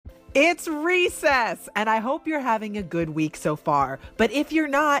It's recess, and I hope you're having a good week so far. But if you're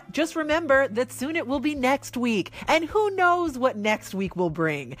not, just remember that soon it will be next week, and who knows what next week will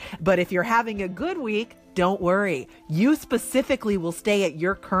bring. But if you're having a good week, don't worry. You specifically will stay at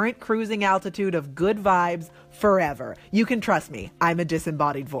your current cruising altitude of good vibes forever. You can trust me, I'm a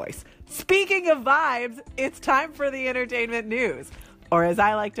disembodied voice. Speaking of vibes, it's time for the entertainment news, or as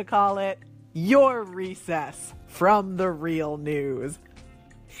I like to call it, your recess from the real news.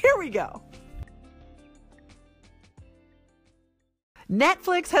 Here we go.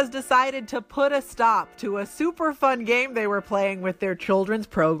 Netflix has decided to put a stop to a super fun game they were playing with their children's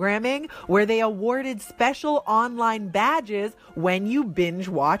programming, where they awarded special online badges when you binge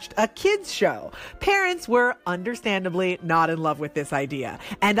watched a kids show. Parents were understandably not in love with this idea,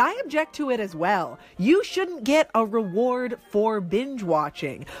 and I object to it as well. You shouldn't get a reward for binge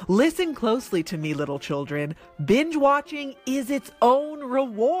watching. Listen closely to me, little children. Binge watching is its own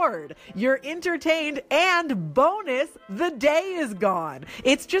reward. You're entertained, and bonus, the day is gone.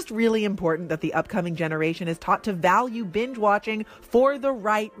 It's just really important that the upcoming generation is taught to value binge watching for the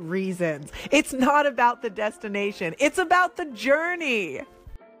right reasons. It's not about the destination, it's about the journey.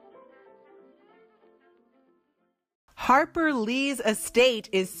 Harper Lee's estate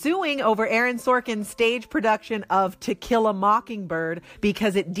is suing over Aaron Sorkin's stage production of To Kill a Mockingbird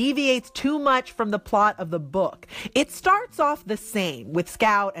because it deviates too much from the plot of the book. It starts off the same with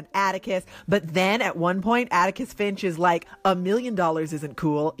Scout and Atticus, but then at one point Atticus Finch is like, $1 million isn't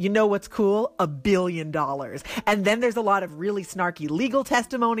cool. You know what's cool? $1 billion. And then there's a lot of really snarky legal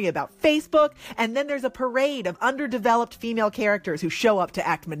testimony about Facebook, and then there's a parade of underdeveloped female characters who show up to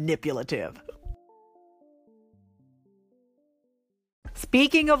act manipulative.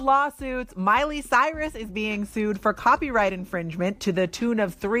 Speaking of lawsuits, Miley Cyrus is being sued for copyright infringement to the tune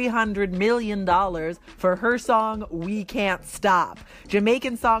of $300 million for her song We Can't Stop.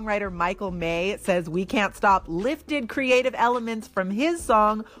 Jamaican songwriter Michael May says We Can't Stop lifted creative elements from his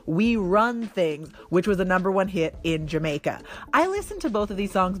song We Run Things, which was a #1 hit in Jamaica. I listened to both of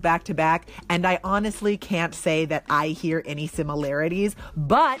these songs back to back, and I honestly can't say that I hear any similarities,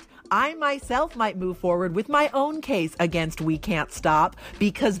 but I myself might move forward with my own case against We Can't Stop,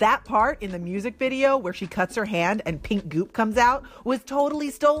 because that part in the music video where she cuts her hand and pink goop comes out was totally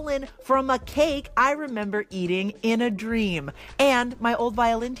stolen from a cake I remember eating in a dream. And my old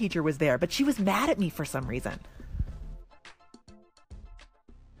violin teacher was there, but she was mad at me for some reason.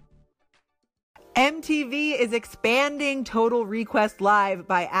 MTV is expanding Total Request Live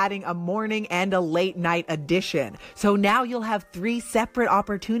by adding a morning and a late night edition. So now you'll have 3 separate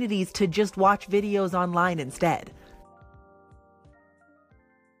opportunities to just watch videos online instead.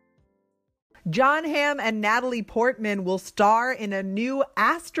 Jon Hamm and Natalie Portman will star in a new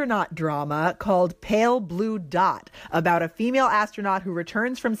astronaut drama called Pale Blue Dot, about a female astronaut who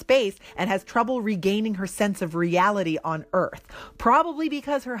returns from space and has trouble regaining her sense of reality on Earth. Probably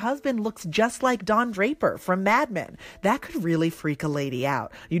because her husband looks just like Don Draper from Mad Men. That could really freak a lady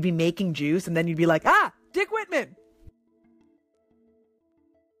out. You'd be making juice and then you'd be like, Dick Whitman!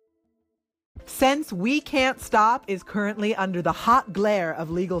 Since We Can't Stop is currently under the hot glare of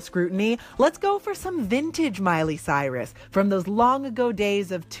legal scrutiny, let's go for some vintage Miley Cyrus from those long ago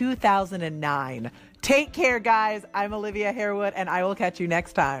days of 2009. Take care, guys. I'm Olivia Harewood, and I will catch you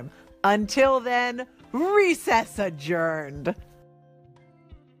next time. Until then, recess adjourned.